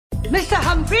Mr.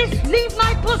 Humphries, leave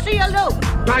my pussy alone.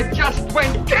 I just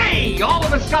went gay all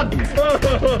of a sudden.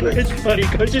 It's funny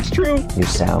because it's true. You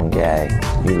sound gay.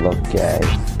 You look gay.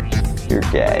 You're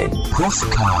gay.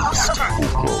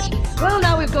 Puffcast. Well,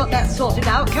 now we've got that sorted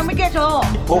out, can we get on?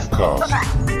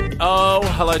 Puffcast. Oh,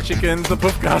 hello, chickens. The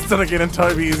Puffcast and again, and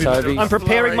Toby is Toby. in. I'm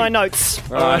preparing my notes.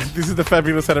 This is the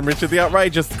fabulous Adam Richard, the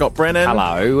outrageous Scott Brennan.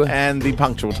 Hello. And the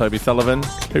punctual Toby Sullivan,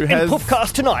 who has...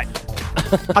 Puffcast tonight.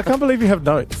 I can't believe you have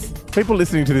notes. People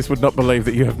listening to this would not believe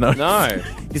that you have notes. No.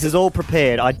 This is all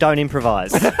prepared. I don't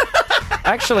improvise.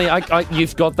 Actually,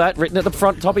 you've got that written at the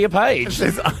front top of your page.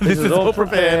 This is all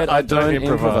prepared. I don't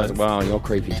improvise. Wow, you're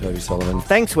creepy, Toby Sullivan.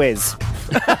 Thanks, Wes.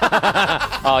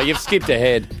 Oh, you've skipped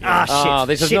ahead. Shit.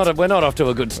 This is not. We're not off to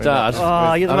a good start.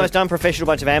 Oh, you're the most unprofessional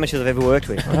bunch of amateurs I've ever worked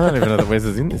with. I don't even know that Wes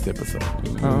is in this episode.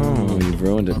 Oh, you've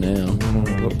ruined it now.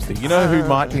 Whoopsie. You know who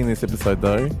might be in this episode,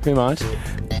 though? Who might?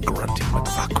 Grunty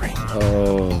McFuckery.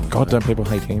 Oh, God, don't people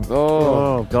hate him?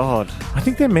 Oh, God. I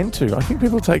think they're meant to. I think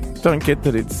people don't get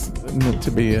that it's meant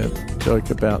to be a joke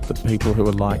about the people who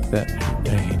are like that.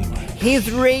 Anyway.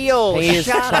 He's real. he is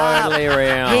totally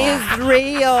real. He's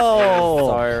real.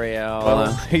 So real.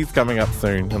 Well, he's coming up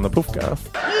soon on the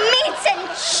Puffcast. Meats and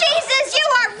cheeses, you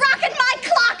are rocking my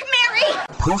clock, Mary!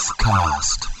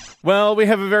 Puffcast. Well, we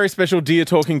have a very special Dear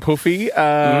Talking Puffy.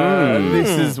 This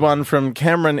is one from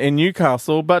Cameron in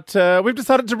Newcastle, but we've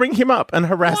decided to ring him up and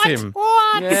harass him.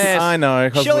 What? Yes. I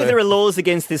know. 'cause Surely there are laws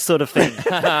against this sort of thing.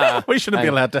 we shouldn't be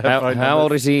allowed to have phone How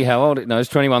old numbers. is he? How old? No, he's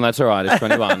 21. That's all right. He's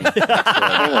 21.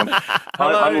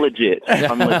 I'm legit.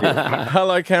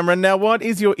 Hello, Cameron. Now, what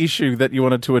is your issue that you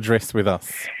wanted to address with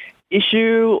us?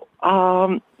 Issue,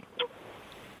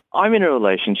 I'm in a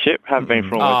relationship, have been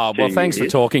for Oh, almost 2 well, thanks for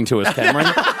years, talking to us, Cameron.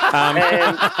 and I'm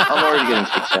already getting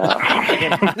kicked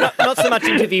out. Not so much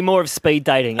interview, more of speed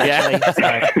dating, actually.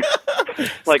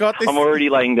 Like, Scott, this- I'm already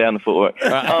laying down the footwork.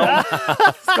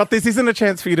 Scott, this isn't a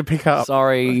chance for you to pick up.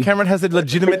 Sorry. Cameron has a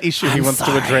legitimate issue he wants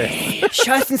to address.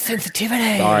 Show some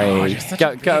sensitivity. Sorry.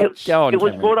 Go on, It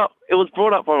was Cameron.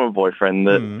 brought up by my boyfriend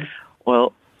that,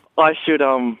 well, I should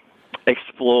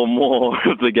explore more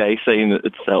of the gay scene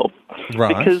itself.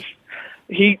 Right. Because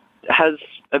he has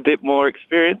a bit more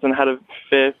experience and had a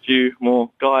fair few more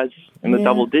guys in the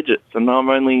double digits, and I'm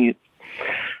only,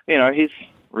 he's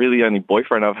really the only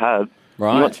boyfriend I've had.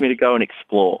 Right. He wants me to go and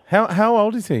explore. How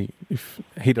old is he? If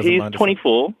he doesn't He's mind.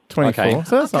 24. 24. Okay.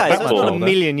 So that's not Okay, that so much it's not a older.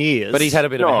 million years. But he's had a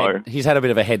bit of No.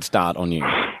 a head start on you,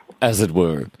 as it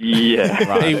were.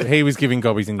 Yeah. He was giving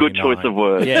gobbies in Good year choice 9. of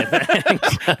words. Yeah.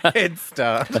 Head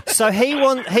start. So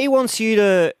he wants you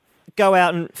to go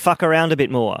out and fuck around a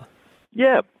bit more.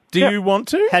 Yeah. Do you want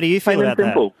to? How do you feel Plain about and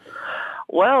simple.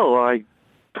 Well, I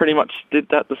pretty much did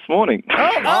that this morning.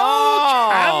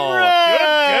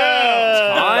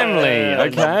 Timely.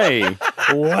 Okay.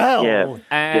 that? Well. Yeah.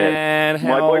 And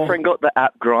My boyfriend got the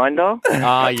app Grindr.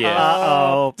 Ah, yeah.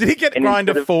 Uh-oh. Did he get And Grindr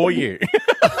instead of- for you?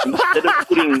 Instead of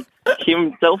putting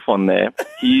himself on there,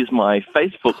 he used my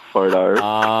Facebook photo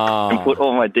and put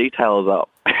all my details up.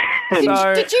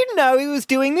 Did you know he was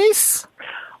doing this?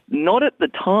 Not at the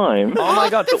time. Oh my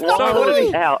God. That's not While cool. it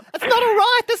was out. That's not all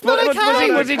right. That's not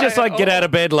okay. Was he just like, get out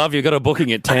of bed, love? You got a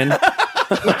booking at 10. That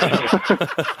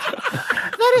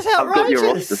is I've got your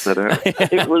roster outrageous. set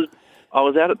out. I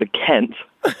was out at the Kent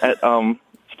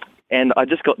and I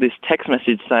just got this text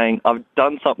message saying, I've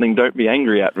done something, don't be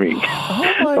angry at me. Oh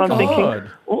my So I'm God. thinking,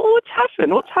 well, what's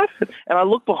happened? What's happened? And I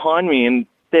look behind me and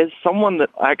there's someone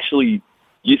that I actually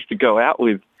used to go out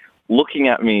with looking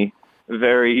at me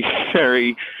very,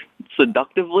 very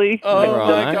seductively. Oh, in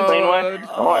my a clean way.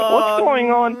 I'm like, what's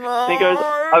going on? And he goes,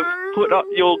 I've put up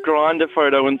your Grindr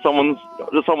photo and someone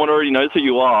already knows who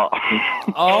you are.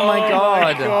 Oh my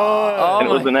God. And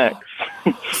it was an ex.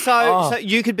 So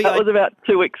you could be That was about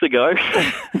 2 weeks ago.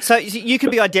 so you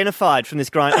could be identified from this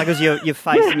grind because your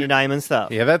face and your name and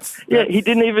stuff. Yeah, that's... Yeah,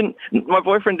 my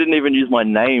boyfriend didn't even use my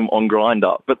name on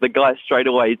Grindr, but the guy straight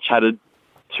away chatted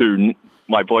to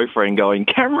my boyfriend going,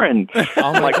 Cameron.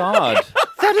 Oh my God.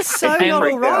 That is so And not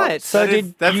freaked all right. out. So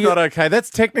That's not okay. That's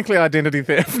technically identity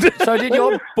theft. So did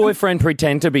your boyfriend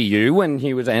pretend to be you when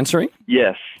he was answering?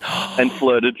 Yes, and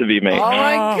flirted to be me. Oh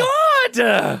my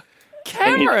God.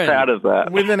 And he's proud Cameron. of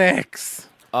that. With an ex.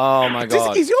 Oh my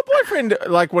God. Is your boyfriend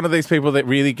like one of these people that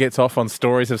really gets off on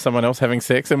stories of someone else having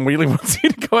sex and really wants you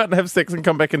to go out and have sex and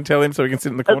come back and tell him so he can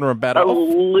sit in the corner and bat A off?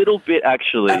 little bit,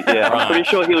 actually. Yeah, I'm pretty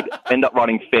sure he would end up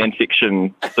writing fan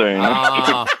fiction soon.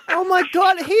 Oh my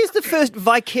God, he's the first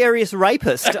vicarious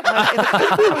rapist.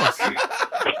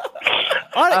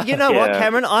 You know what, Yeah.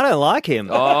 Cameron? I don't like him.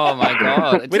 Oh, my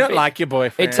God. We don't like your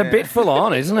boyfriend. It's a bit full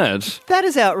on, isn't it? That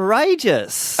is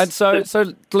outrageous. And so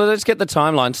let's get the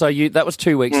timeline. So that was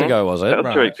 2 weeks ago, was it? That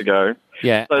was 2 weeks ago.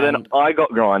 Yeah. So then I got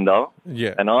Grindr,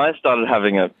 Yeah. and I started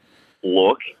having a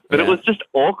look, but it Yeah. was just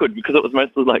awkward because it was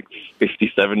mostly like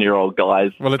 57-year-old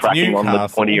guys Well, it's cracking on the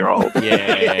Newcastle. 20-year-old.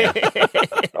 Yeah.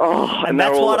 Oh, and they're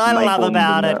that's all what I love Maple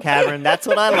about and it, Cameron. That's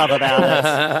what I love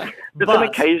about it. But then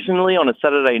occasionally on a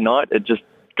Saturday night, it just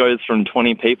goes from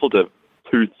 20 people to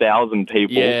 2,000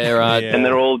 people. Yeah, right. Yeah. And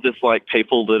they're all just like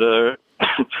people that are,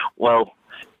 well,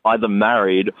 either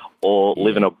married or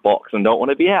live in a box and don't want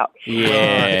to be out.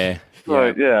 Yeah.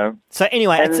 So, yeah. So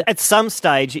anyway, And- at some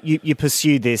stage, you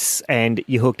pursued this and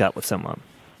you hooked up with someone.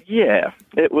 Yeah,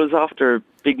 it was after a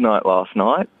big night last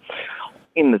night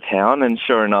in the town, and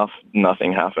sure enough,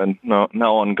 nothing happened. No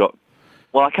one got...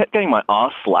 Well, I kept getting my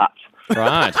ass slapped.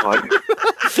 Right. Like,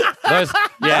 Those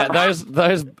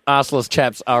arseless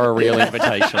chaps are a real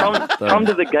invitation. come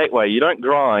to the gateway. You don't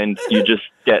grind, you just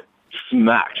get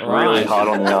smacked really Right. hard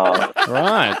on the arse.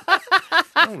 Right.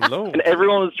 Oh, Lord. And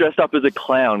everyone was dressed up as a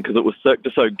clown because it was Cirque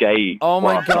du Soleil gay. Oh,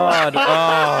 my last night. God. Oh,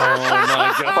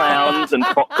 my God. Clowns and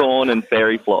popcorn and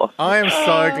fairy floss. I am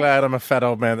so glad I'm a fat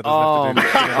old man that doesn't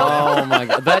have to do this. Oh, my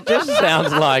God. That just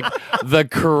sounds like the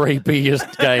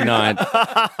creepiest gay night.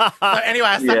 Anyway,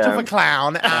 I sucked Yeah. off a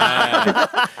clown.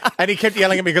 And he kept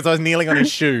yelling at me because I was kneeling on his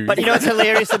shoes. But you know what's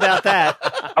hilarious about that?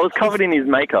 I was covered in his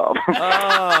makeup.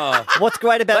 Oh. What's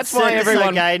great about That's why Cirque du Soleil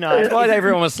everyone... Gay night? That's why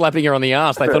everyone was slapping her on the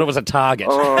arse. They thought it was a target.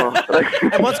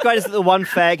 And what's great is that the one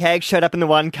fag hag showed up in the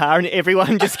one car and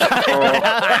everyone just came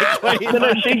out. Like 20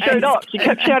 No, she showed up. She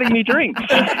kept shouting me drinks.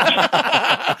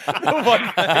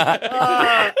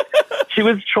 She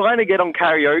was trying to get on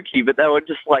karaoke, but they were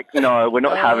just like, no, we're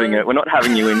not having it. We're not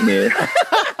having you in here.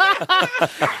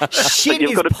 Shit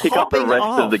You've is got to pick up the popping rest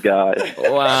off. of the guys.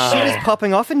 Wow. Shit is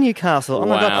popping off in Newcastle. Oh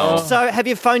my Wow. god! So, have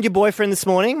you phoned your boyfriend this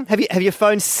morning? Have you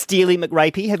phoned Steely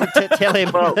McRapey? Have you tell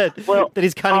him that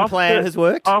his cunning plan has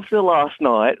worked? After last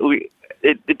night,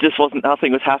 it just wasn't,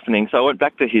 nothing was happening. So I went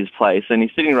back to his place, and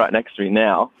he's sitting right next to me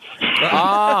now Oh,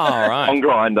 right. on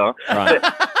Grindr. Right.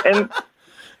 And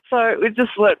so we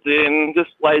just slept in, just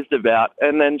lazed about,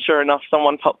 and then sure enough,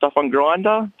 someone popped up on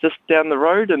Grindr just down the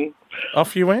road, and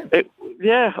Off you went?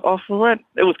 off we went.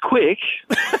 It was quick.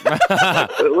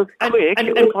 It was quick.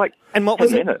 It was like And what 10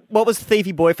 was it? minutes. What was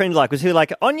Thievy boyfriend like? Was he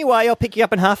like, on your way? I'll pick you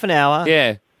up in half an hour.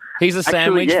 Yeah. He's a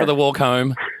sandwich yeah. for the walk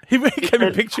home. He came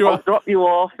and picked you I'll up. drop you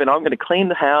off, and I'm going to clean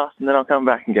the house, and then I'll come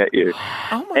back and get you.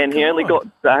 Oh my And he only God.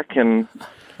 got back, and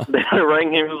then I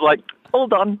rang him. He was like, all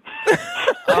done.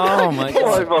 Oh, my All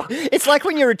God. over. It's like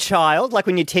when you're a child, like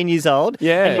when you're 10 years old.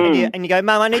 Yeah. And you go,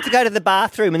 Mum, I need to go to the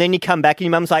bathroom. And then you come back and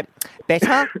your mum's like,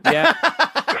 better? Yeah.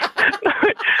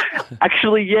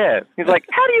 Actually, yeah. He's like,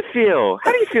 how do you feel?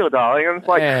 How do you feel, darling? And it's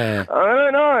like, Yeah. I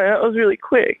don't know. That was really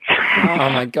quick. Oh,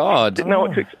 my God. Didn't know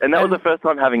what to and that was the first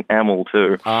time having amyl,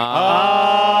 too.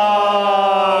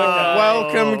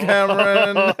 Welcome,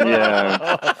 Cameron.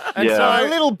 Yeah. And so yeah. a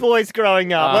little boy's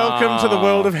growing up. Welcome to the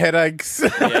world of headaches. He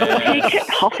kept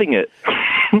huffing it.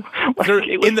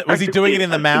 Was he doing it in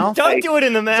the mouth? Don't do it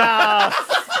in the mouth.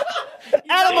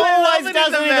 Adam always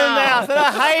does it in the mouth, and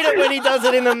I hate it when he does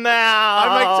it in the mouth.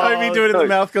 I make Toby do it in the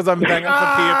mouth because I'm banging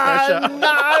for peer pressure.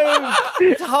 No,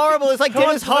 it's horrible. It's like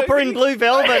Dennis Hopper in Blue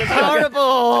Velvet. It's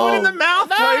horrible. Do it in the mouth,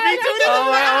 Toby. Do it in Oh,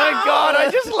 the my mouth. God. I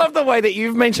just love the way that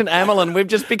you've mentioned Amelin. We've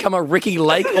just become a Ricky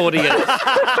Lake audience.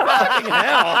 Fucking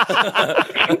hell.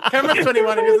 Cameron's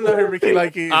 21. He doesn't know who Ricky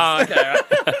Lake is. Oh, okay.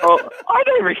 Oh, I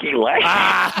know Ricky Lake.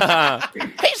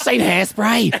 He's seen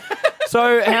Hairspray.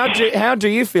 So how do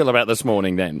you feel about this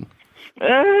morning then?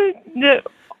 Yeah,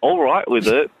 all right with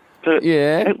it. But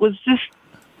Yeah. it was just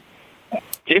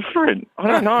different. I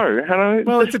don't know.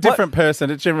 Well, it's a different person.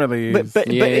 It generally is. But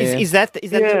Yeah. is that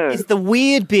Yeah. is the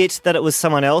weird bit that it was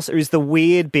someone else, or is the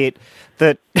weird bit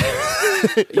that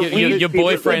Your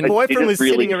boyfriend... boyfriend Didn't was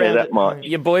really sitting care around that it. much.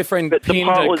 Your boyfriend But the pinned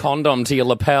part a was- condom to your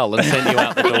lapel and sent you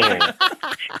out the door.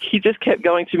 He just kept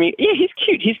going to me, yeah, he's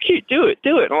cute, do it.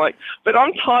 I'm like, but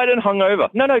I'm tired and hungover.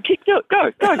 No, do it,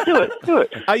 go, do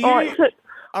it. Are you- All right, sit.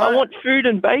 I want food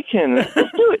and bacon. Just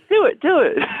do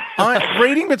it.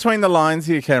 Reading between the lines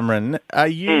here, Cameron, are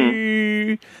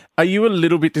you a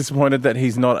little bit disappointed that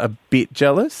he's not a bit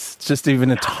jealous? Just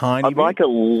even a tiny I'd bit? like a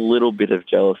little bit of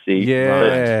jealousy.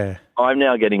 Yeah. But I'm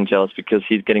now getting jealous because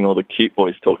he's getting all the cute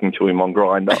boys talking to him on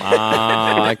Grindr.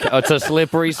 Ah, okay. It's a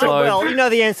slippery slope. Well, you know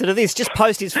the answer to this. Just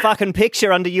post his fucking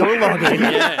picture under your login.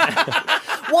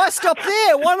 Why stop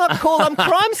there? Why not call them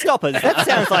Crime Stoppers? That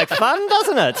sounds like fun,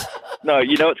 doesn't it? No,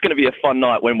 you know it's going to be a fun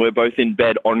night when we're both in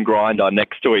bed on Grindr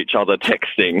next to each other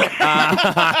texting.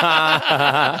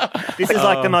 This is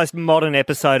like the most modern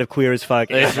episode of Queer as Folk.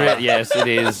 Yes, it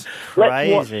is.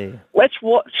 Crazy. Let's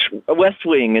watch West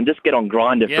Wing and just get on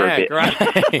Grindr for a bit. Great.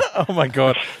 Oh, my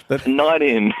God. Night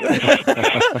in.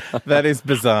 That is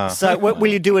bizarre. So, will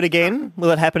you do it again? Will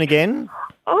it happen again?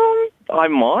 I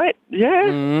might,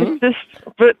 yeah.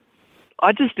 But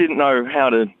I just didn't know how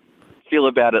to feel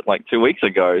about it like 2 weeks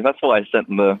ago. That's why I sent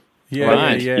the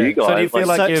Yeah. to you guys. So do you feel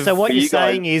like So what you're you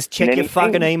guys saying is check your anything?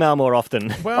 fucking email more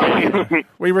often. Well,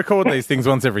 we record these things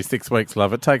once every 6 weeks,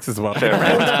 love. It takes us a while.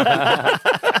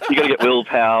 You got to get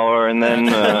willpower, and then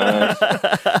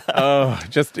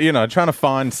Just, trying to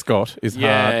find Scott is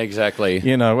Yeah, hard. exactly.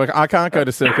 I can't go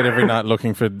to Circuit every night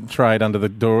looking for trade under the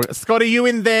door. Scott, are you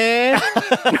in there?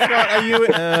 Scott, are you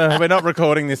we're not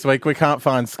recording this week. We can't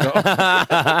find Scott.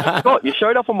 Scott, you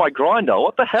showed up on my Grinder.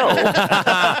 What the hell?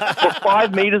 We're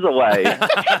 5 meters away.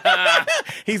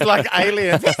 He's like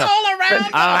aliens. He's all around. Oh,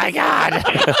 my God.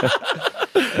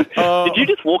 Did you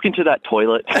just walk into that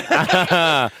toilet?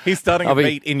 He's starting a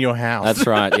beat in your house. That's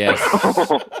right, yes.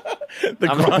 The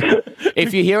grind.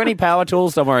 If you hear any power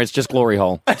tools, don't worry, it's just glory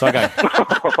hole. It's okay.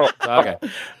 It's okay.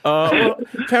 Well,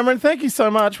 Cameron, thank you so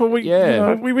much. Well,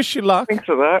 we wish you luck. Thanks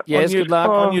for that. Yes, good luck.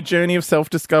 On your journey of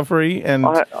self-discovery. And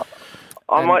I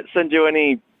might send you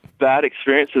any bad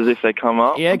experiences if they come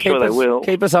up. Yeah, I'm sure they will.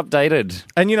 Keep us updated.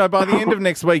 And, by the end of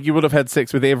next week, you will have had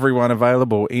sex with everyone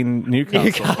available in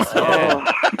Newcastle.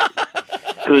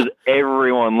 Because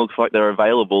everyone looks like they're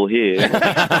available here.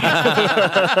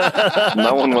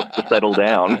 No one wants to settle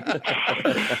down.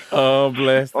 Oh,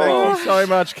 bless. Thank you so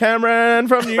much, Cameron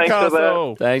from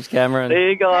Newcastle. Thanks, Cameron. See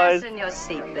you guys. Fasten your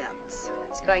seatbelts.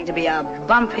 It's going to be a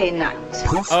bumpy night.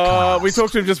 We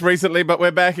talked to him just recently, but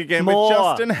we're back again More. with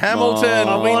Justin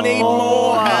Hamilton. We need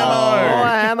more Hamo. More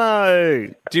Hamo.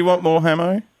 Do you want more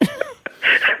Hamo?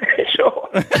 Sure.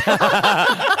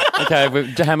 Okay,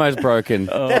 Hamo's broken.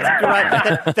 That's great.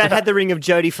 That had the ring of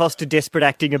Jodie Foster desperate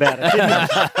acting about it, didn't it?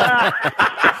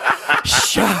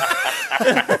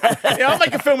 Yeah, I'll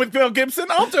make a film with Mel Gibson.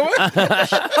 I'll do it.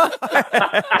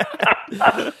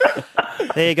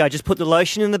 There you go. Just put the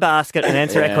lotion in the basket and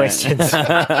answer our questions.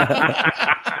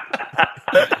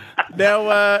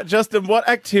 Now, Justin, what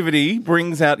activity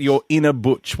brings out your inner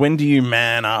butch? When do you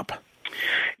man up?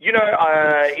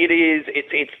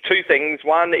 It's two things.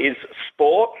 One is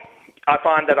sport. I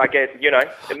find that I get,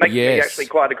 it makes me actually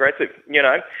quite aggressive,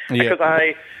 because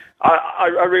I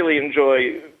really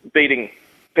enjoy beating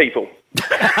people.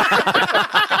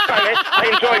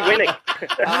 I enjoy winning.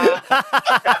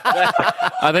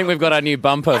 I think we've got our new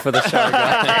bumper for the show,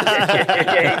 guys.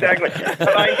 Yeah, exactly.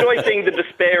 But I enjoy seeing the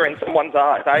despair in someone's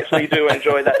eyes. I actually do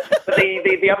enjoy that. But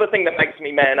the other thing that makes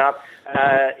me man up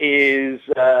is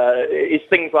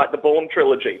things like the Bourne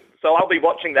trilogy. So I'll be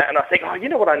watching that and I think, you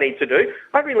know what I need to do?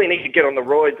 I really need to get on the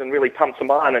roids and really pump some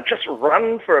iron and just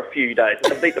run for a few days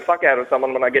and beat the fuck out of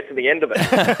someone when I get to the end of it.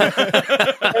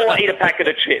 Or eat a packet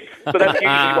of chips. So that's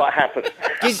usually what happens.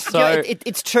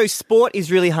 It's true. Sport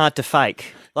is really hard to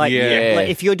fake. Like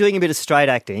if you're doing a bit of straight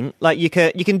acting, like you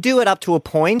can do it up to a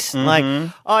point. Mm-hmm.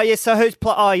 Like, so who's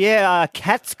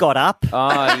Kat's got up.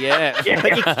 Oh, yeah.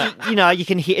 But you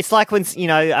can hear. It's like when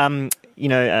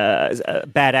a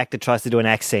bad actor tries to do an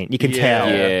accent. You can tell.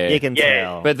 Yeah. You can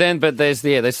tell. But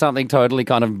there's something totally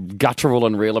kind of guttural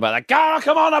and real about that. Go,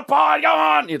 come on, the pie, go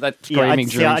on! That screaming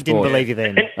during I didn't sport. believe you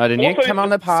then. Oh, didn't you? Come on,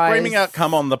 the pie. Screaming out,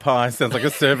 come on the pie sounds like a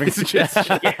serving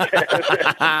suggestion.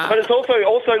 But it's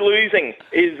also losing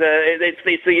is there's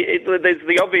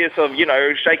the obvious of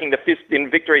shaking the fist in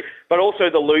victory, but also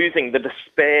the losing, the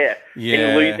despair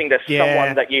in losing to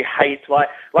someone that you hate. Like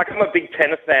I'm a big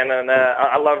tennis fan and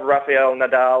I love Rafael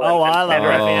Nadal. I love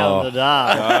Rafael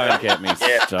Nadal. Don't get me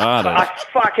started. I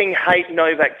fucking hate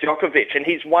Novak Djokovic, and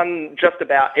he's won just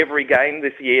about every game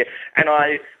this year, and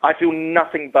I feel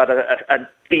nothing but a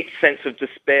deep sense of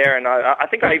despair. And I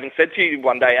think I even said to you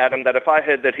one day, Adam, that if I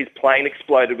heard that his plane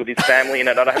exploded with his family in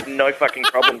it, I'd have no fucking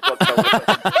problems whatsoever.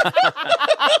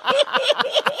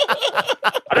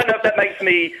 I don't know if that makes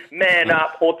me man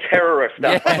up or terrorist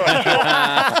up.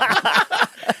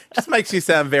 Just makes you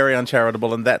sound very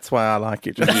uncharitable, and that's why I like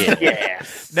you. Yeah.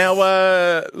 Now,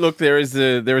 look, there is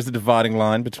a dividing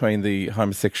line between the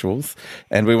homosexuals,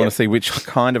 and we want to see which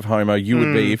kind of homo you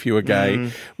would be if you were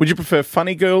gay. Would you prefer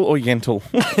funny girl or Yentl?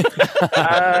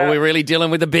 Are we really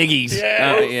dealing with the biggies?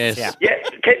 Yes. Yeah.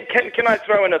 Can I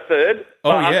throw in a third?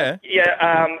 Oh, yeah.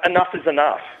 Yeah, enough is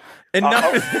enough.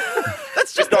 Enough is...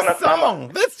 That's just a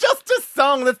song. That's just a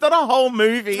song. That's not a whole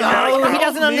movie. Oh, he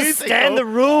doesn't understand the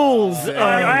rules.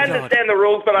 I understand the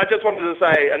rules, but I just wanted to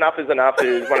say Enough is Enough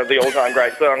is one of the all-time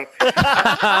great songs.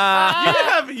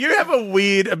 You have a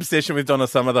weird obsession with Donna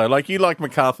Summer, though. Like, you like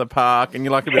MacArthur Park and you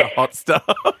like a bit of hot stuff.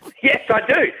 Yes, I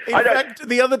do. In fact,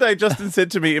 the other day, Justin said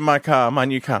to me in my car, my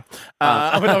new car,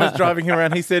 when I was driving him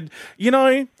around, he said, you know,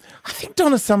 I think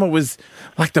Donna Summer was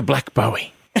like the Black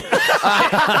Bowie. I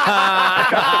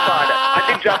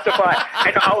did justify it.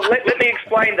 And let me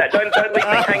explain that. Don't leave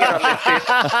me hanging on this shit.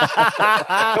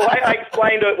 The way I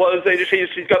explained it was that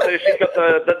she's got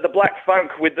the black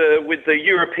funk with the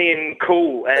European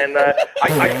cool, and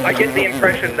I get the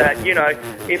impression that, you know,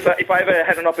 if I ever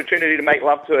had an opportunity to make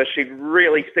love to her, she'd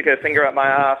really stick her finger up my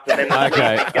ass and then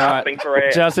really be gasping for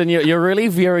air. Justin, you're really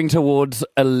veering towards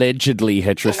allegedly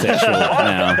heterosexual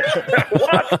now.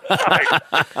 What?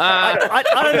 I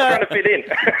don't know. Trying to fit in.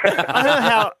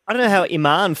 I don't know how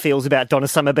Iman feels about Donna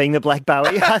Summer being the Black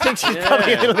Bowie. I think she's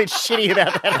probably a little bit shitty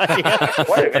about that idea.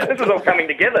 Wait a minute, this is all coming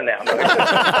together now.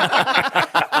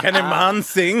 Can Iman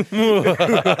sing? But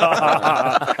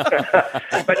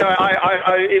no,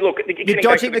 I look. You're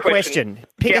dodging the question.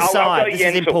 Pick a side. This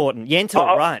is important.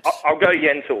 Yentl, right? I'll go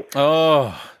Yentl.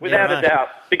 Oh, without a doubt,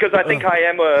 because I think I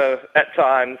am at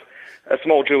times a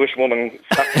small Jewish woman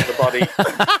stuck in the body of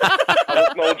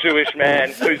a small Jewish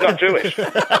man who's not Jewish.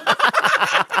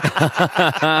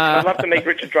 I'd love to meet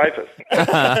Richard Dreyfuss.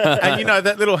 And you know,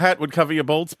 that little hat would cover your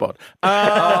bald spot.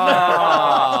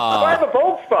 I have a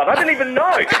bald spot. I didn't even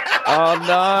know. Oh,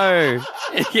 no.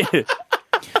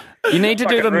 You need to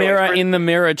do the mirror in the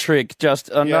mirror trick.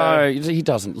 No, he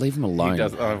doesn't. Leave him alone. He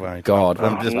does. Oh, wait. God.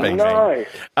 I'm just being mean.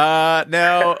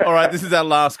 Now, all right, this is our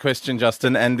last question,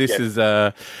 Justin, and this is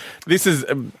the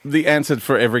answer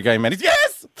for every gay man is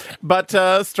yes! But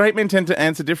straight men tend to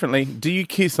answer differently. Do you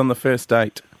kiss on the first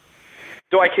date?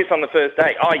 Do I kiss on the first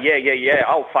date? Oh, yeah.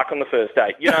 I'll fuck on the first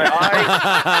date. You know,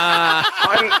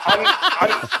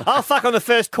 I'll fuck on the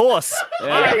first course.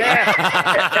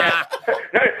 Yeah.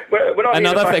 No, we're not.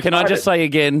 Another thing, can I just say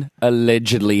again,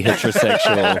 allegedly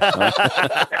heterosexual.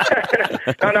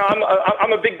 No,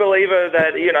 I'm a big believer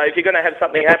that, you know, if you're going to have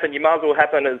something happen, you might as well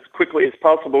happen as quickly as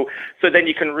possible, so then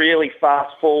you can really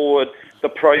fast forward the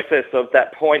process of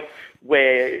that point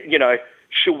where, you know,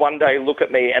 she'll one day look at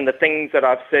me and the things that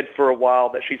I've said for a while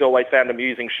that she's always found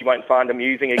amusing, she won't find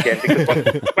amusing again. Because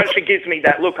once she gives me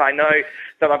that look, I know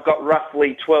that I've got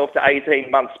roughly 12 to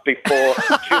 18 months before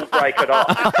she'll break it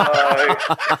off.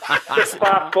 So just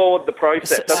fast forward the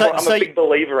process. That's what I'm a big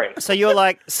believer in. So you're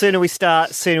like, sooner we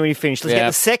start, sooner we finish. Let's get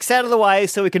the sex out of the way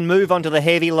so we can move on to the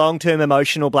heavy, long-term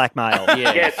emotional blackmail.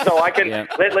 Yes, so I can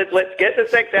let's get the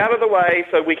sex out of the way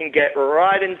so we can get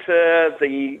right into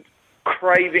the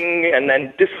craving and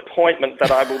then disappointment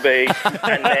that I will be,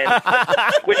 and then,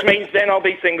 which means then I'll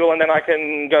be single and then I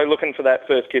can go looking for that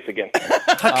first kiss again.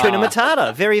 Hakuna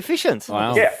Matata, very efficient.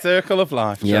 Wow. Yeah. Circle of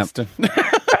life, Justin.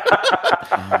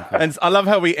 And I love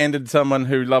how we ended someone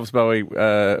who loves Bowie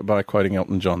by quoting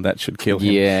Elton John. That should kill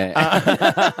him. Yeah.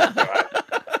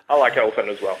 I like Elton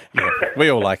as well. Yeah, we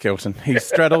all like Elton. He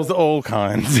straddles all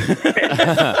kinds.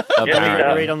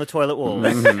 Read on the toilet wall.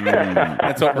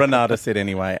 That's what Renata said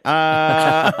anyway.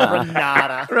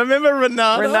 Renata. Remember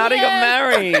Renata? Renata got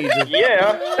married.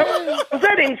 Yeah. Was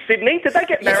that in Sydney? Did they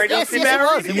get married in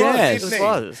Sydney? Yes, it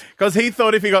was. Because he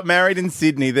thought if he got married in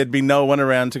Sydney, there'd be no one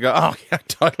around to go, oh, I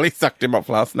totally sucked him off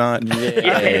last night.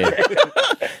 Yeah.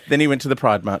 Then he went to the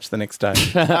Pride March the next day.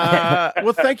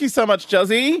 Well, thank you so much,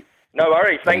 Juzzy. No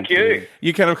worries. Thank you.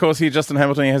 You can, of course, hear Justin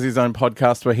Hamilton. He has his own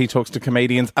podcast where he talks to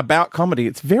comedians about comedy.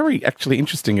 It's very, actually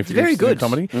interesting if you're interested in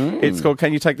comedy. It's called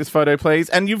Can You Take This Photo, Please?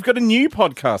 And you've got a new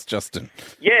podcast, Justin.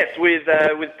 Yes, with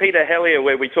Peter Hellier,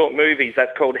 where we talk movies.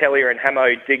 That's called Hellier and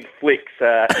Hamo Dig Flicks.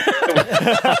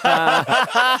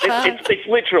 It's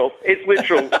literal. It's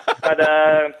literal. But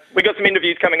we got some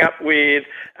interviews coming up with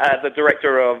the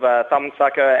director of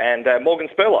Thumbsucker and Morgan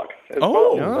Spurlock as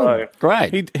well. So,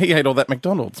 great. He ate all that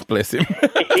McDonald's, bless him.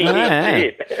 He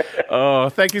did. Oh,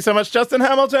 thank you so much, Justin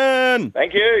Hamilton.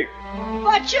 Thank you.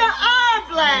 But you are,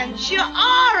 Blanche. You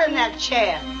are in that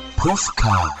chair.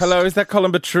 Puffcast. Hello, is that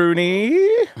Colin Batruni?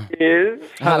 Yes.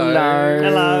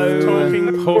 Hello.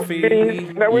 Talking Puffy.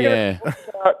 Now we're going to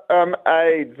talk about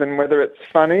AIDS and whether it's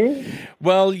funny.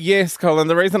 Well, yes, Colin.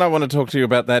 The reason I want to talk to you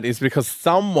about that is because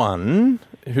someone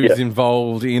who's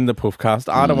involved in the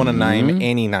Puffcast, I don't want to name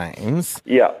any names,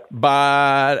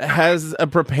 but has a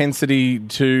propensity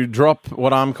to drop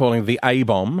what I'm calling the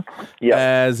A-bomb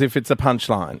as if it's a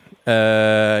punchline.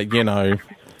 You know,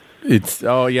 It's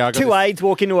I got Two AIDS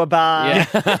walk into a bar.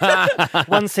 Yeah.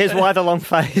 One says, "Why the long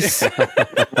face?"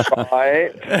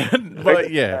 Right.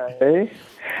 But yeah. Okay.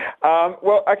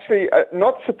 Well, actually,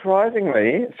 not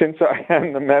surprisingly, since I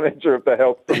am the manager of the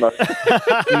health promotion.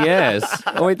 Yes.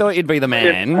 Well, we thought you'd be the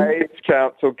man. AIDS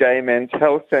Council Gay Men's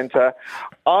Health Centre,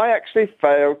 I actually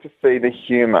failed to see the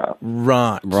humour.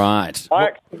 Right. I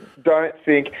actually don't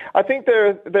think. I think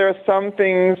there are some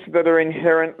things that are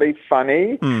inherently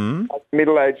funny, like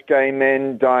middle-aged gay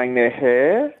men dyeing their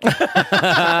hair.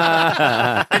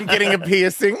 And getting a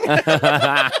piercing.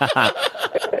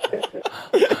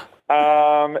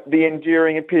 The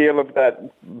enduring appeal of that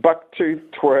buck-tooth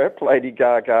twerp, Lady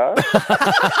Gaga.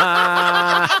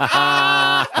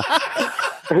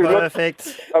 Who Perfect.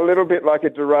 looks a little bit like a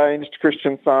deranged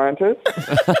Christian Scientist.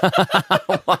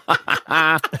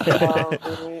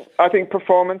 I think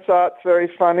performance art's very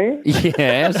funny.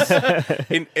 Yes.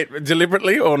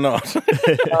 Deliberately or not?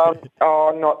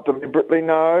 Not deliberately,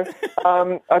 no.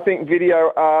 I think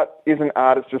video art isn't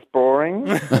art, it's just boring.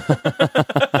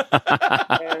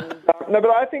 No,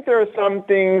 but I think there are some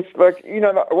things like,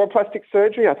 plastic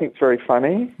surgery I think is very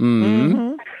funny.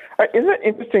 Mm-hmm. Isn't it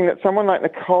interesting that someone like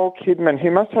Nicole Kidman, who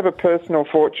must have a personal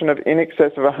fortune of in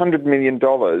excess of $100 million,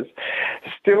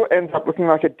 still ends up looking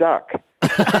like a duck? But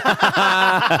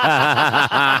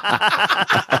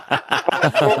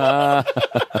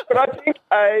I think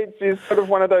AIDS is sort of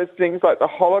one of those things like the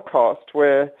Holocaust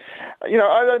where,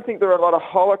 I don't think there are a lot of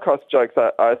Holocaust jokes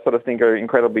I sort of think are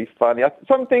incredibly funny.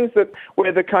 Some things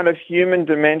where the kind of human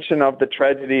dimension of the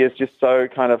tragedy is just so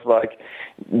kind of like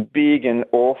big and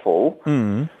awful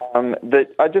that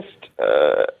I just,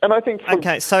 and I think...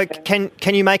 Okay, so can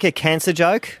you make a cancer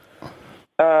joke?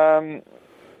 I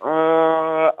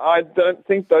don't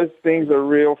think those things are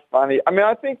real funny. I mean,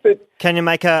 I think that... Can you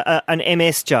make an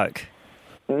MS joke?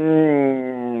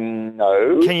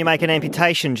 No. Can you make an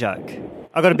amputation joke?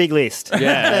 I've got a big list.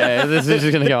 Yeah, this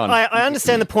is going to go on. I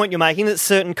understand the point you're making, that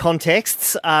certain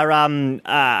contexts are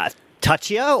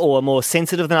touchier or more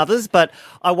sensitive than others, but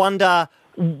I wonder...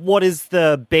 What is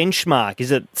the benchmark?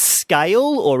 Is it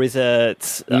scale or is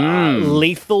it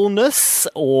lethalness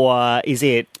or is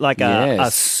it like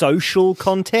a social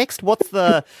context? What's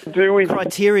the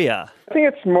criteria? I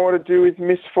think it's more to do with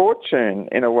misfortune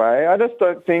in a way. I just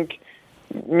don't think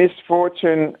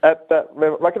misfortune at that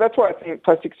level. Like, that's why I think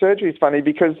plastic surgery is funny,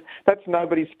 because that's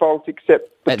nobody's fault except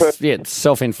the person. Yeah, it's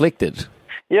self-inflicted.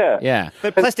 Yeah. Yeah.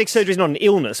 But plastic surgery is not an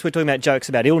illness. We're talking about jokes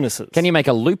about illnesses. Can you make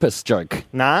a lupus joke?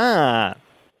 Nah.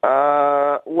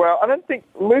 Well, I don't think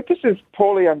lupus is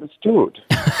poorly understood.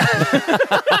 It's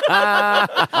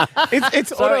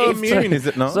autoimmune, is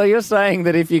it not? So you're saying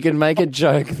that if you can make a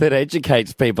joke that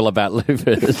educates people about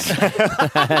lupus,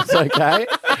 that's okay?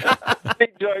 A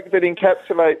big joke that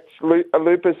encapsulates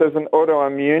lupus as an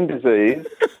autoimmune disease,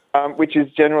 which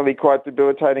is generally quite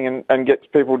debilitating and gets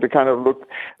people to kind of look...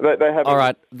 They have. All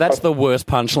right, that's the worst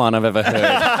punchline I've ever heard,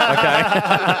 okay?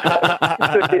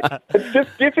 It's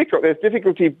just difficult. There's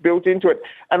difficulty built into it.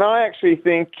 And I actually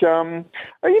think, I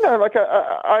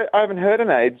haven't heard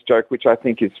an AIDS joke, which I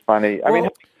think is funny. I mean,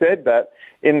 having said that,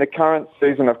 in the current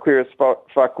season of Queer as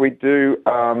Fuck, we do,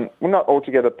 not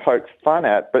altogether poke fun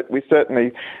at, but we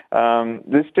certainly,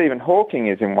 this Stephen Hawking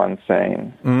is in one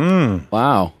scene.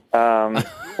 Wow. Yeah.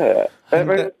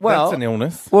 That's an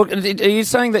illness. Well, are you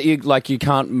saying that you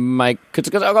can't make...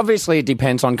 Because obviously it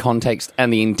depends on context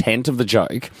and the intent of the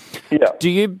joke. Yeah. Do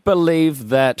you believe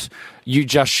that you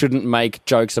just shouldn't make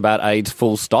jokes about AIDS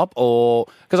full stop? Or...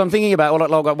 Because I'm thinking about,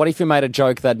 what if you made a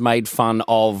joke that made fun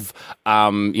of,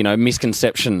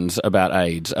 misconceptions about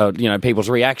AIDS, people's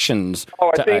reactions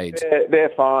to AIDS? I think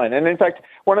they're fine. And in fact,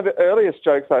 one of the earliest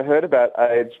jokes I heard about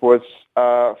AIDS was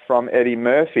from Eddie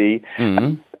Murphy.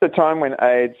 At the time when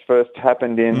AIDS first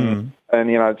happened in the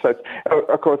United States.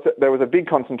 Of course, there was a big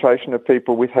concentration of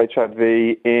people with HIV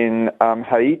in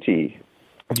Haiti.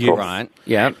 Yeah, right.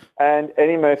 Yeah. And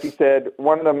Eddie Murphy said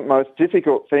one of the most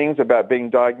difficult things about being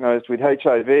diagnosed with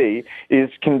HIV is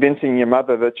convincing your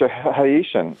mother that you're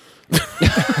Haitian.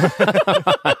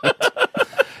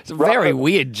 It's a very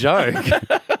weird joke.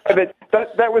 But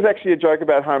that was actually a joke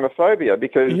about homophobia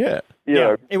because, it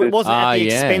wasn't at the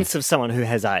expense of someone who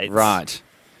has AIDS. Right.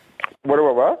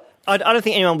 What? I don't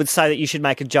think anyone would say that you should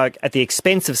make a joke at the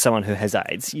expense of someone who has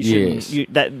AIDS. You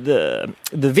shouldn't. The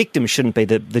victim shouldn't be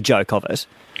the joke of it.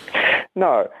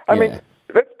 No. I mean,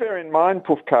 let's bear in mind,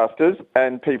 Puffcasters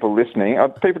and people listening.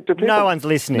 No one's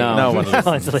listening. No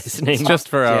one's listening. It's just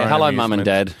for our hello, own Mum and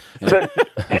Dad. That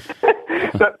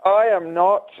I am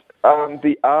not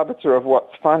the arbiter of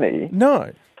what's funny.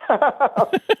 No.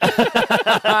 But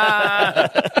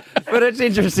it's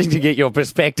interesting to get your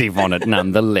perspective on it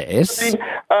nonetheless.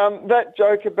 That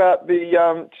joke about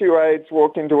the two aides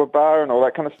walk into a bar and all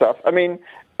that kind of stuff. I mean,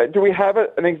 do we have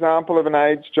an example of an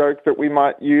AIDS joke that we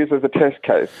might use as a test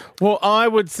case? Well, I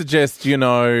would suggest,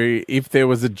 if there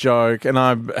was a joke, and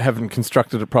I haven't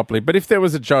constructed it properly, but if there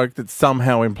was a joke that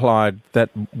somehow implied that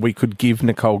we could give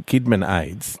Nicole Kidman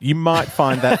AIDS, you might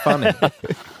find that funny.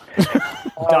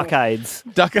 Duck AIDS.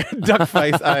 Duck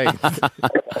face AIDS.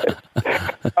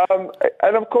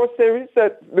 And of course, there is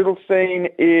that little scene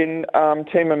in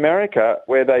Team America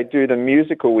where they do the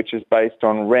musical, which is based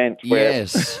on Rent. Where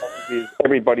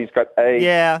everybody's got AIDS.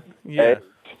 Yeah.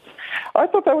 I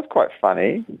thought that was quite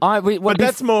funny. But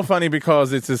that's more funny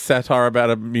because it's a satire about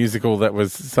a musical that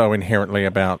was so inherently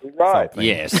about something.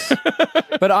 Yes.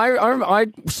 But I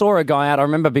saw a guy out, I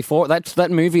remember before, that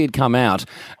movie had come out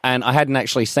and I hadn't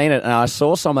actually seen it, and I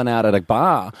saw someone out at a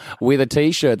bar with a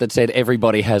T-shirt that said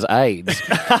everybody has AIDS.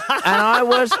 And I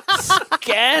was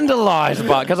scandalised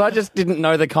by it because I just didn't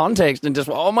know the context and just,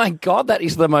 oh my God, that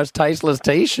is the most tasteless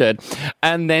T-shirt.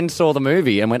 And then saw the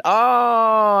movie and went,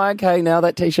 oh, okay, now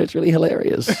that T-shirt's really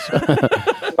hilarious.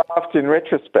 Laughed in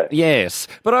retrospect. Yes.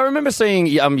 But I remember seeing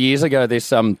years ago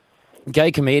this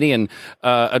gay comedian,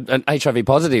 an HIV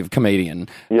positive comedian,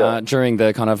 during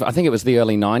the kind of, I think it was the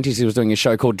early 90s, he was doing a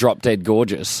show called Drop Dead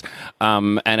Gorgeous.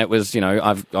 And it was,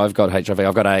 I've got HIV,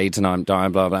 I've got AIDS and I'm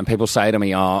dying, blah, blah. And people say to me,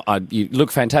 you look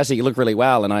fantastic, you look really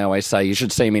well. And I always say, you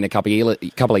should see me in a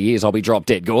couple of years, I'll be drop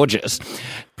dead gorgeous.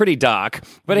 Pretty dark.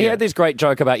 But he had this great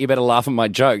joke about, you better laugh at my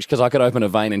jokes because I could open a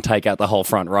vein and take out the whole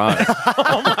front row.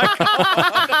 Oh my God.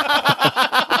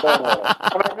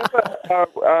 I remember,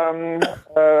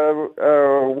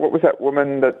 what was that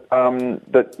woman that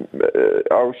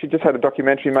she just had a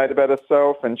documentary made about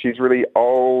herself, and she's really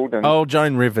old. And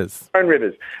Joan Rivers. Joan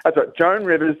Rivers. That's right. Joan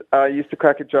Rivers used to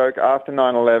crack a joke after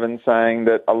 9/11 saying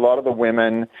that a lot of the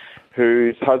women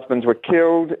whose husbands were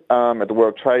killed at the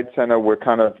World Trade Center were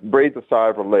kind of breathed a sigh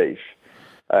of relief.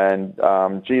 And,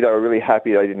 they were really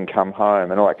happy they didn't come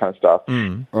home and all that kind of stuff.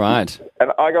 Right.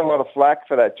 And I got a lot of flack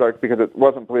for that joke because it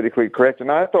wasn't politically correct. And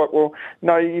I thought, well,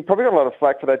 no, you probably got a lot of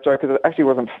flack for that joke because it actually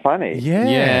wasn't funny.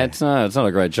 Yeah, it's not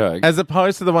a great joke. As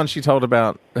opposed to the one she told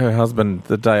about her husband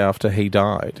the day after he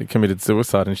died, he committed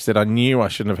suicide, and she said, I knew I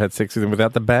shouldn't have had sex with him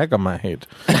without the bag on my head.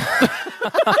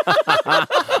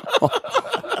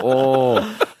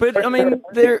 But I mean,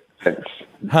 there...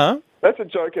 Huh? That's a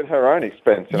joke at her own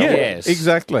expense. Yes,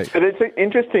 exactly. But it's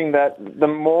interesting that the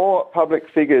more public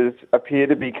figures appear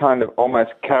to be kind of almost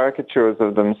caricatures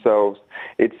of themselves,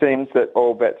 it seems that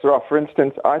all bets are off. For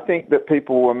instance, I think that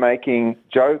people were making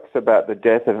jokes about the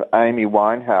death of Amy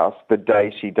Winehouse the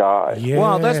day she died. Yeah.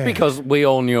 Well, that's because we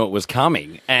all knew it was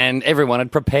coming and everyone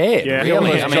had prepared. Yeah,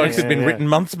 really. Those jokes had been written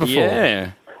months before.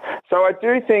 Yeah. So I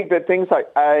do think that things like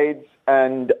AIDS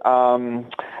and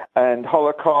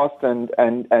Holocaust and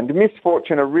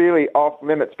misfortune are really off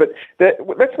limits. But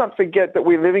let's not forget that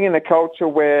we're living in a culture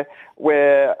where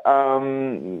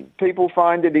people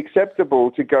find it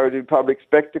acceptable to go to public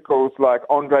spectacles like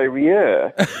Andre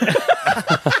Rieu.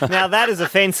 Now that is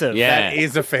offensive. Yeah. That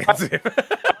is offensive.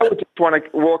 I would just want to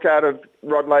walk out of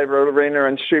Rod Laver Arena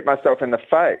and shoot myself in the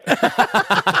face.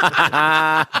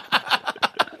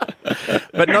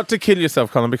 But not to kill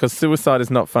yourself, Colin, because suicide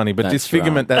is not funny, but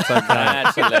disfigurement, that's okay.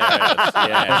 That's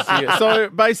hilarious, yes. So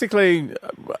basically,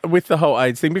 with the whole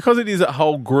AIDS thing, because it is a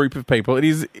whole group of people,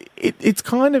 it's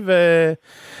kind of I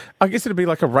guess it'd be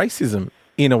like a racism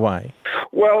in a way.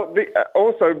 Well,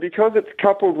 also because it's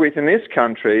coupled with, in this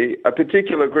country, a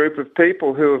particular group of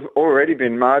people who have already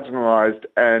been marginalised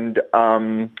and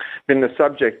been the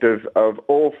subject of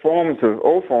all forms of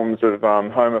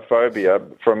homophobia,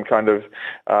 from kind of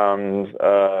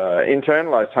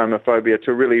internalised homophobia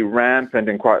to really rampant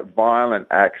and quite violent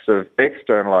acts of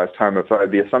externalised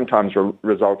homophobia, sometimes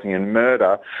resulting in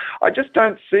murder. I just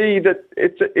don't see that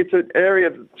it's an area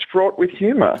that's fraught with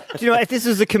humour. Do you know, if this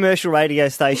was a commercial radio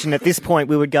station, at this point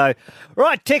we would go,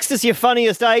 right, text us your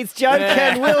funniest AIDS joke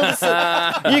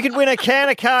and you could win a can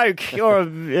of Coke or a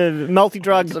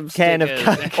multi-drug can of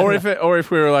Coke. Or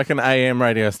if we were like an AM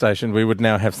radio station, we would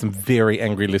now have some very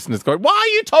angry listeners going, why are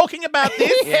you talking about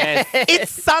this? Yes.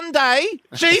 It's Sunday.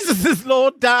 Jesus is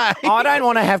Lord Day. I don't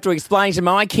want to have to explain to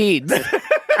my kids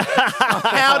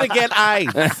how to get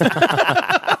AIDS.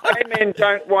 Gay men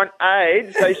don't want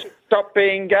AIDS. They should stop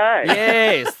being gay.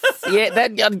 Yes. Yeah,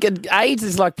 that AIDS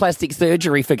is like plastic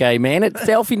surgery for gay men. It's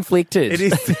self-inflicted. It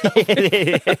is.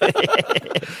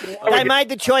 They made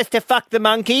the choice to fuck the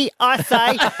monkey. I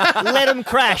say, let them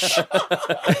crash.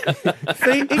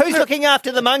 See, Who's looking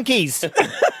after the monkeys?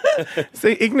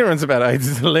 See, ignorance about AIDS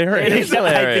is hilarious. It is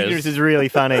hilarious. Ignorance is really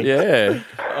funny. Yeah.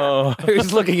 Oh,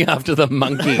 who's looking after the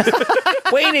monkeys?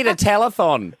 We need a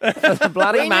telethon for the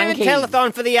bloody monkeys. We need a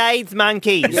telethon for the AIDS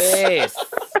monkeys. Yes.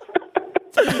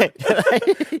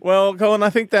 Well, Colin, I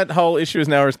think that whole issue is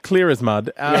now as clear as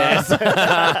mud. Yes.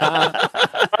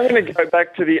 I'm going to go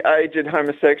back to the aged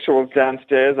homosexuals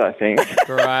downstairs, I think.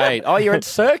 Great. Oh, you're at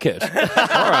Circuit. All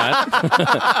right.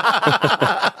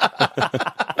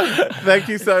 Thank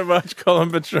you so much, Colin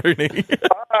Petruni.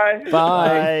 Bye.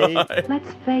 Bye.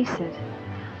 Let's face it.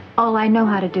 All I know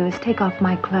how to do is take off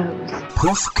my clothes.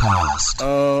 Puffcast.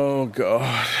 Oh,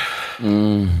 God.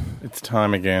 It's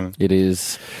time again. It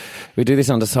is. We do this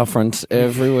under Sufferance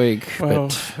every week. Well,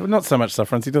 not so much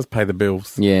Sufferance. He does pay the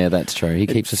bills. Yeah, that's true. He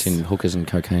keeps us in hookers and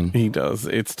cocaine. He does.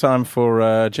 It's time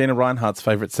for Gina Reinhardt's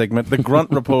favourite segment, The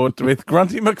Grunt Report with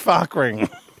Grunty McFarkring.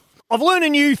 I've learned a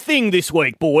new thing this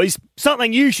week, boys.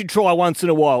 Something you should try once in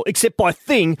a while. Except by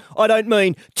thing, I don't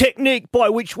mean technique by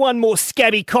which one more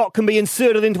scabby cock can be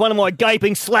inserted into one of my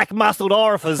gaping, slack-muscled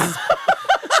orifices.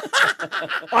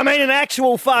 I mean an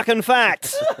actual fucking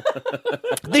fact.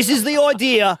 This is the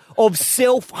idea of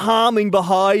self-harming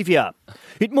behaviour.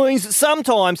 It means that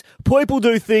sometimes people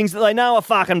do things that they know are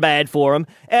fucking bad for them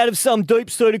out of some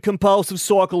deep-seated compulsive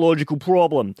psychological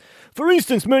problem. For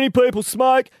instance, many people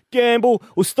smoke, gamble,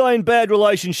 or stay in bad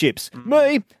relationships.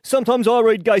 Me, sometimes I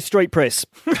read gay street press.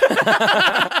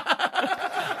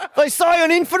 They say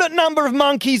an infinite number of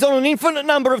monkeys on an infinite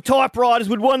number of typewriters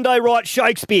would one day write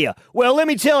Shakespeare. Well, let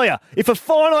me tell you, if a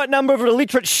finite number of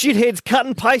illiterate shitheads cut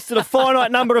and pasted a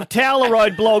finite number of Towler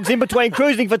Road blogs in between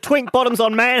cruising for twink bottoms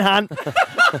on Manhunt,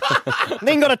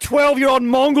 then got a 12-year-old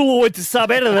mongoloid to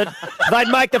sub-edit it, they'd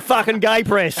make the fucking gay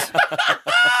press.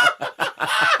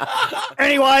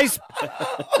 Anyways,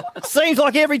 seems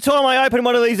like every time I open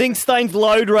one of these ink-stained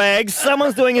load rags,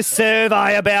 someone's doing a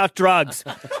survey about drugs.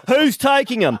 Who's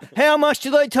taking them? How much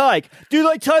do they take? Do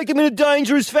they take them in a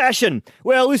dangerous fashion?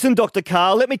 Well, listen, Dr.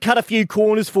 Carl, let me cut a few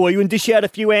corners for you and dish out a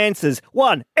few answers.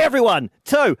 1, everyone.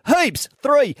 2, heaps.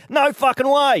 3, no fucking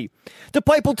way. Do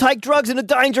people take drugs in a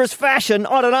dangerous fashion?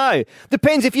 I don't know.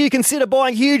 Depends if you consider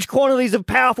buying huge quantities of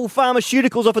powerful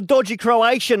pharmaceuticals off a dodgy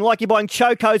Croatian like you're buying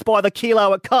chocos by the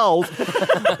kilo at Coles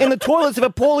in the toilets of a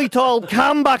poorly tiled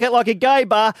cum bucket like a gay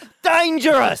bar.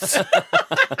 Dangerous!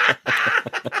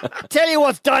 Tell you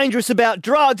what's dangerous about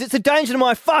drugs, it's a danger to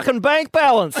my fucking bank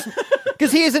balance.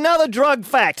 Because here's another drug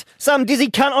fact. Some dizzy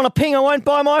cunt on a pinger won't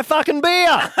buy my fucking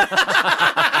beer.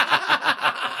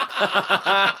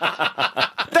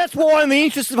 That's why, in the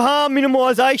interest of harm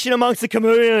minimisation amongst the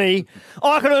community,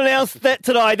 I can announce that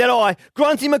today that I,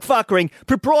 Grunty McFuckering,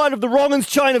 proprietor of the Roggins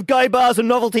chain of gay bars and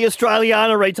novelty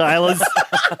Australiana retailers,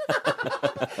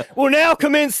 will now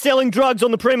commence selling drugs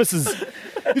on the premises.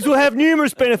 This will have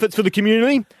numerous benefits for the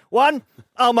community. 1,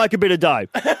 I'll make a bit of dough.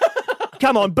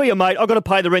 Come on, be a mate. I've got to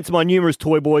pay the rent to my numerous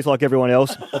toy boys like everyone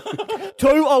else. 2,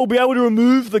 I will be able to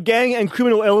remove the gang and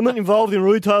criminal element involved in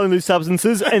retailing these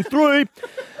substances. And 3,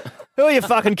 who are you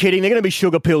fucking kidding? They're going to be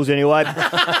sugar pills anyway.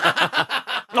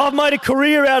 I've made a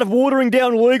career out of watering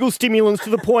down legal stimulants to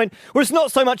the point where it's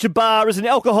not so much a bar as an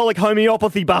alcoholic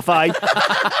homeopathy buffet.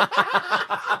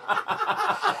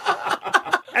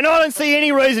 And I don't see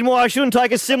any reason why I shouldn't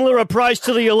take a similar approach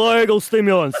to the illegal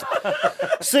stimulants.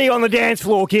 See you on the dance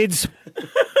floor, kids.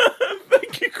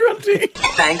 Thank you, Grunty.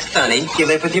 Thanks, Sonny. You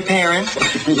live with your parents?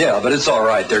 Yeah, but it's all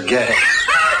right. They're gay.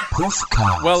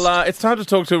 Well, it's time to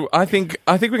talk to. I think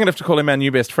we're going to have to call him our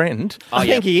new best friend. I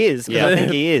think he is. Yeah, I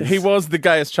think he is. He was the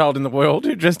gayest child in the world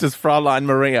who dressed as Fraulein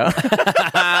Maria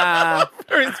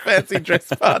for his fancy dress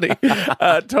party.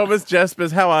 Thomas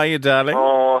Jaspers, how are you, darling?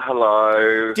 Oh,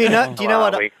 hello. Do you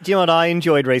know what I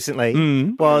enjoyed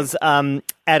recently? Was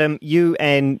Adam, you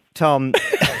and Tom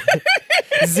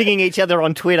zinging each other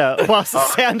on Twitter whilst the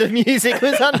Sound of Music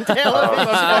was on television.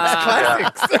 Fox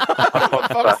Classics.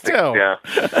 Foxtel. Yeah.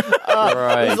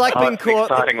 Right. It was like being caught.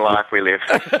 Exciting life we live.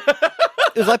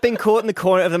 It was like being caught in the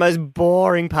corner of the most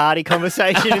boring party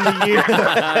conversation in the universe.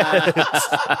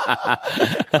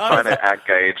 Trying to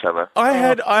out-gay each other. I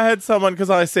had someone, because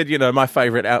I said, my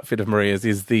favourite outfit of Maria's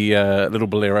is the little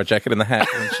bolero jacket and the hat.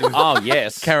 And she's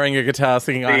yes. Carrying a guitar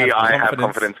singing I Have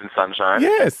Confidence in Sunshine.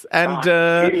 Yes. And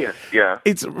hideous. Yeah.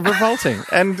 It's revolting.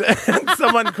 and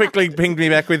someone quickly pinged me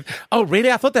back with, oh,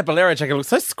 really? I thought that bolero jacket looked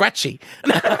so scratchy.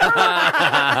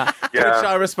 Yeah. To which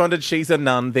I responded, she's a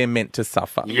nun, they're meant to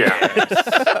suffer. Yeah.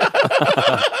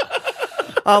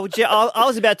 Oh, I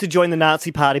was about to join the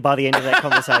Nazi party by the end of that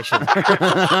conversation.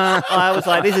 I was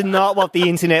like, this is not what the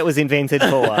internet was invented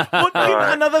for.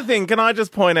 Another thing, can I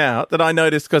just point out that I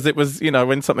noticed because it was,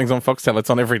 when something's on Foxtel, it's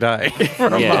on every day for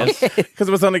a month. Because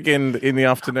it was on again in the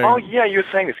afternoon. Oh, yeah, you were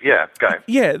saying this. Yeah, go.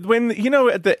 Yeah, when,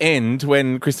 at the end,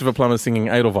 when Christopher Plummer's singing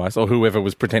Edelweiss, or whoever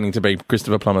was pretending to be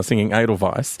Christopher Plummer singing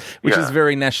Edelweiss, which is a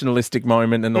very nationalistic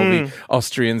moment, and all the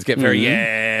Austrians get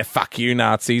very, fuck you,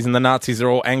 Nazis, and the Nazis are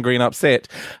all angry and upset.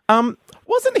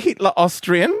 Wasn't Hitler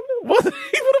Austrian? He would have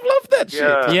loved that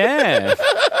shit.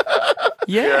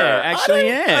 Yeah, actually,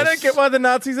 yes. I don't get why the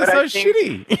Nazis are so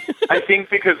shitty. I think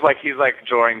because, he's,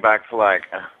 drawing back to, oh,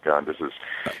 God, this is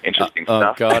interesting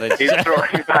stuff. Oh, God. He's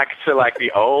drawing back to,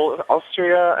 the old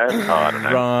Austria, and, I don't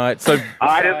know. Right, so...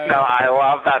 I just know, I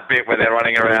love that bit where they're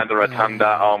running around the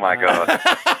rotunda. Oh, my God.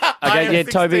 Okay, yeah,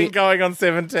 Toby. Going on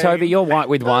 17. Toby, you're white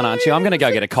with one, aren't you? I'm going to go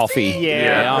get a coffee.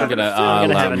 Yeah. I'm going to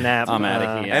have a nap. I'm out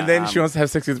of here. And then she wants to have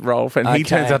sex with Rolf, and he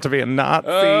turns out to be a Nazi.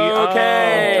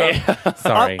 Okay. Oh,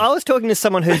 sorry. I was talking to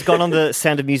someone who's gone on the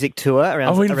Sound of Music tour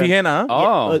around Vienna.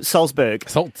 Salzburg.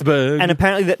 And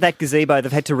apparently that gazebo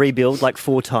they've had to rebuild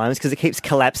 4 times because it keeps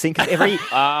collapsing. Because every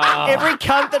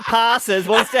cunt that passes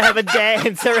wants to have a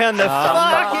dance around the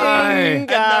fucking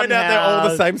garden no doubt they're all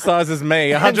the same size as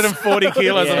me. 140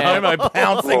 kilos of homo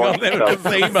pouncing on their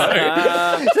gazebo.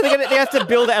 So they have to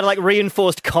build it out of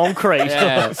reinforced concrete.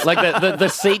 Yeah. The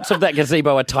seats of that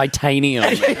gazebo are titanium.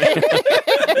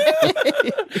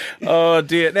 Oh,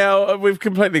 dear. Now, we've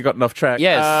completely gotten off track.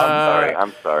 Yes.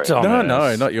 I'm sorry.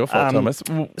 No, not your fault, Thomas.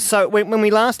 So when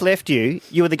we last left you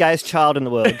were the gayest child in the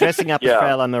world, dressing up as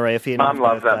Fraulein Maria for your Mum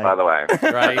loves that, by the way.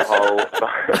 Right.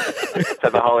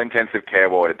 The whole intensive care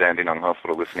ward at Dandenong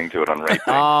Hospital listening to it on repeat.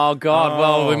 Oh, God.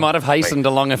 Well, we might have hastened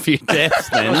along a few deaths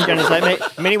then. I was going to say,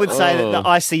 many would say that the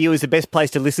ICU is the best place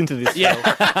to listen to this. Yeah.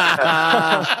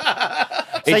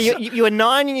 So you were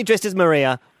 9 and you dressed as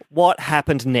Maria. What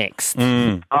happened next?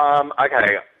 Okay,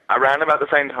 around about the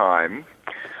same time,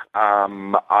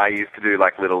 I used to do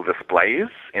little displays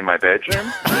in my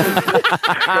bedroom.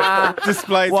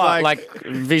 Displays like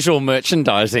visual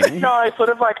merchandising? No, I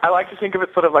like to think of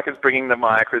it as bringing the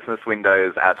Maya Christmas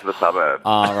windows out to the suburbs.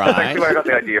 All right. That's actually where I got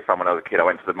the idea from when I was a kid. I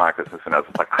went to the Maya Christmas windows and I was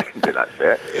like, I can do that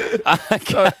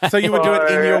shit. So you would do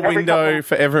it in your window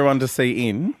for everyone to see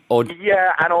in?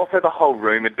 Yeah, and also the whole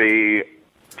room would be...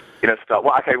 style.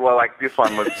 Well, okay, this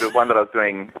one was the one that I was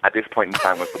doing at this point in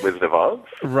time was The Wizard of Oz.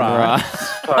 Right.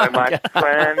 So my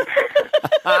friend...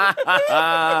 oh,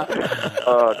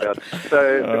 God.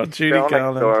 So Judy girl next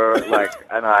Garland. door,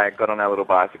 and I got on our little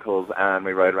bicycles and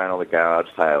we rode around all the garage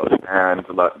sales and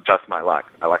just my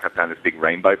luck. I found this big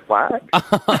rainbow flag.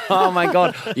 Oh, my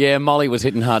God. Yeah, Molly was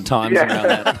hitting hard times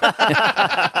around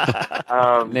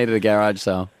that. Needed a garage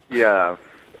sale. Yeah.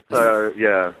 So,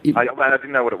 I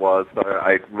didn't know what it was, so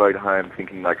I rode home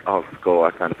thinking score,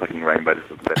 I found a fucking rainbow to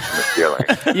success in the ceiling.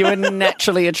 You were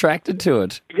naturally attracted to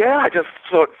it. Yeah, I just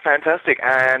thought fantastic,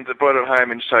 and I brought it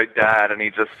home and showed Dad, and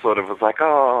he just sort of was like,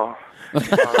 oh... Great,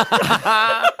 I'm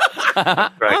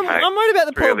worried about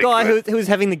the poor really guy good. who was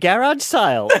having the garage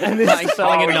sale. And this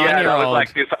selling a 9-year-old. That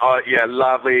was this,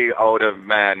 lovely older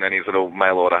man and his little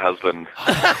mail-order husband.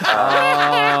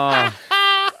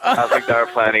 I think they were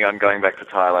planning on going back to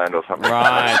Thailand or something.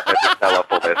 Right. They just sell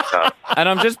up all their stuff. And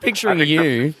I'm just picturing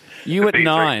you at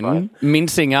 9,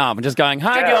 mincing up and just going,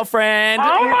 hi, girlfriend.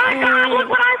 Oh, my God, look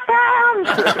what I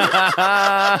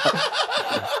found.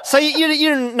 So you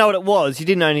didn't know what it was? You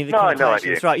didn't know any of the connotations, no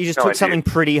idea. right? You just No took idea. something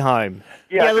pretty home.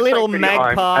 Yeah, a little just like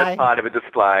magpie. as part of a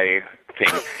display thing.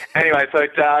 Anyway, so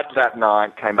Dad that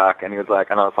night came back and he was like,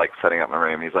 and I was setting up my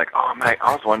room. And he's like, oh mate,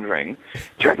 I was wondering, do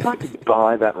you reckon I could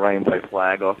buy that rainbow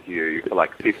flag off you for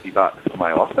 $50 for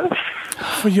my office?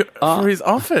 For his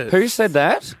office? Who said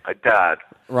that? Dad.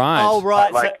 Right. Oh,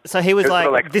 right. So he was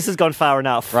like, this has gone far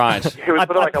enough. Right. I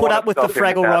put up with the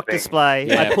Fraggle Rock display.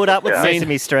 Yeah. I put up with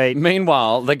Sesame Street.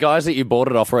 Meanwhile, the guys that you bought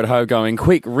it off were at home going,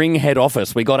 quick, ring head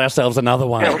office. We got ourselves another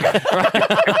one.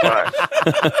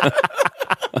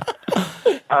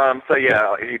 So he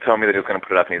told me that he was going to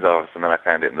put it up in his office, and then I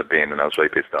found it in the bin, and I was really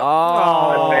pissed off.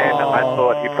 Oh. And then I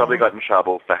thought he probably got in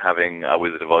trouble for having a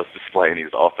Wizard of Oz display in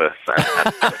his office.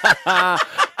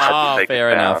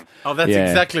 Fair enough. Oh, that's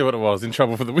exactly what it was. In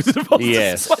trouble for the Wizard of Oz.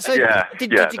 Yes. So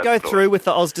did you go through with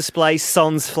the Oz display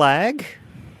sans flag?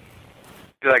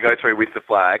 Did I go through with the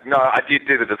flag? No, I did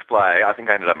do the display. I think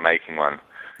I ended up making one.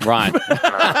 Right.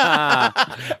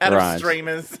 Out of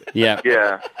streamers. Yeah.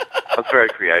 Yeah. I was very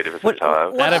creative as a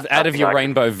child. Out of your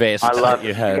rainbow vest I love that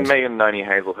you had. me and Noni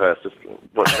Hazelhurst just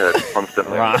watch her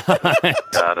constantly. Right.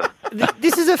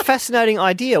 This is a fascinating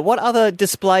idea. What other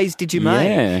displays did you make?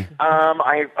 Yeah. Oh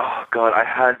God, I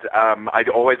had, I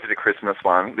always did a Christmas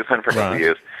one. This went for a couple of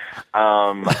years.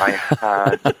 I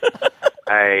had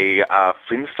a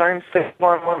Flintstones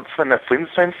one once when the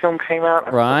Flintstones film came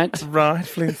out. Right,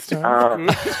 Flintstones.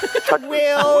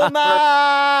 Wilma!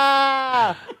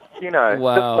 You know,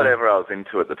 just whatever I was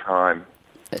into at the time.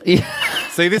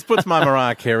 See, this puts my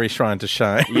Mariah Carey shrine to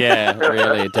shame. Yeah,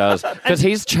 really it does. Because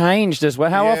he's changed as well.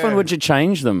 How often would you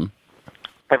change them?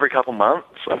 Every couple months,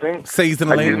 I think.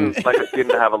 Seasonally. I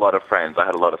didn't have a lot of friends. I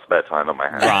had a lot of spare time on my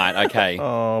hands. Right, okay.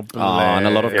 And a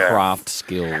lot of craft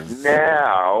skills.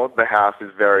 Now, the house is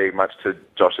very much to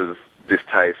Josh's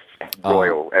distaste.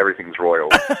 Royal. Everything's royal.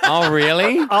 Oh,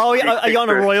 really? Are you on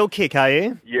a royal kick, are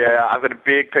you? Yeah, I've got a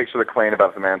big picture of the Queen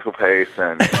above the mantelpiece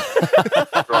and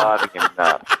driving him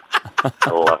nuts. I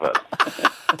love it.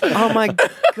 Oh, my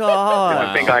God.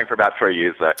 It's been going for about 3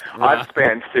 years, though. Wow. I've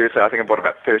spent, seriously, I think I bought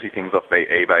about 30 things off the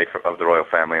eBay of the royal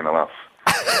family in the last...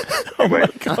 Oh my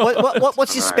God.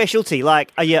 What's your specialty?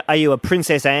 Like, are you a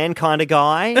Princess Anne kind of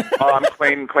guy? I'm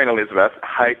Queen Elizabeth.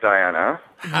 Hate Diana.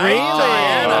 Really?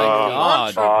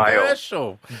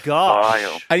 Controversial.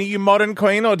 Gosh. Are you modern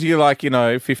Queen or do you like,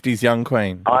 50s young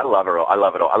Queen? I love her all. I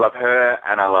love it all. I love her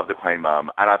and I love the Queen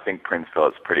Mum. And I think Prince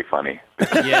Philip's pretty funny.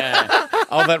 Yeah.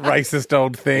 Oh, that racist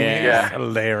old thing. Yeah.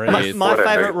 Hilarious. My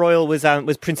favourite royal was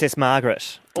Princess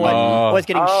Margaret. Always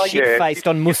getting shit-faced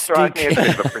on Mustique. She strikes me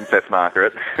as the Princess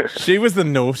Margaret. She was the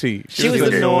naughty. She was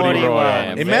the naughty royal.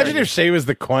 one. Imagine if she was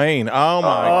the Queen. Oh,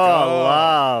 my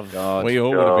God. Love. We all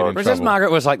would have been in Princess trouble.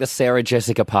 Margaret was like the Sarah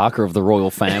Jessica Parker of the royal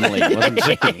family, wasn't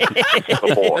she?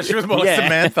 She was more like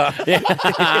Samantha. You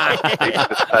can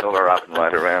just saddle her up and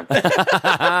ride around. Do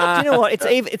you know what?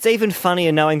 It's even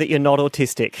funnier knowing that you're not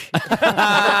autistic.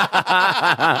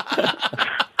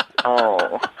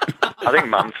 Oh. I think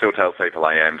Mum still tells people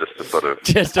I am just to sort of...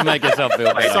 Just to make yourself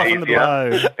feel better. Soften the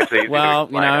blow. It's easy Well,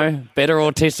 better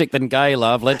autistic than gay,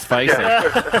 love, let's face it.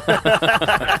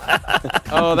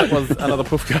 Oh, that was another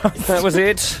Puffcast. That was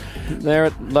it. There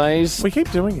it lays. We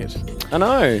keep doing it. I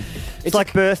know. It's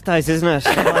like birthdays, isn't it?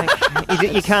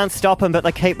 Like, you can't stop them, but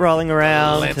they keep rolling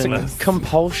around. It's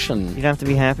compulsion. You don't have to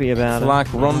be happy about It's like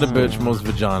Rhonda Birchmore's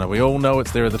vagina. We all know it's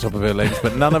there at the top of her legs,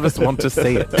 but none of us want to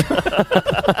see it.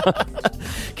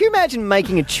 Can you imagine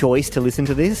making a choice to listen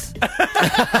to this?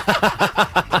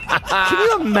 Can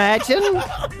you imagine?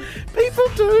 People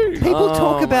do. People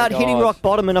talk about hitting rock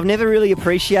bottom, and I've never really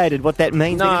appreciated what that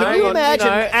means. No, Can you imagine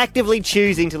actively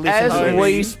choosing to listen to As this?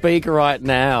 we speak right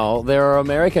now, there are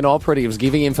American operatives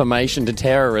giving information to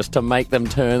terrorists to make them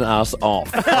turn us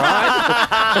off. Right?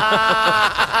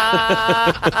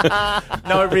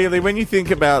 No, really, when you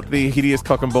think about the hideous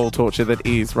cock and ball torture that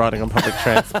is riding on public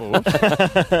transport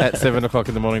at 7 o'clock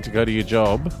in the morning to go to your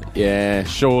job, yeah,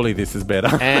 surely this is better.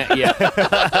 Yeah.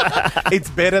 It's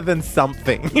better than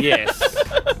something. Yes.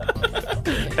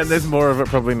 And there's more of it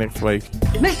probably next week.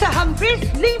 Mr.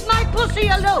 Humphries, leave my pussy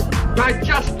alone. I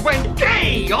just went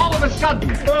gay all of a sudden.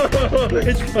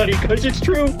 It's funny because it's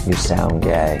true. You sound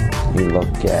gay. You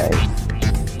look gay.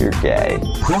 You're gay.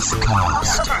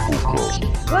 Puffcast.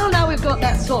 Well, now we've got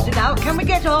that sorted out, can we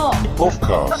get on?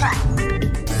 Puffcast.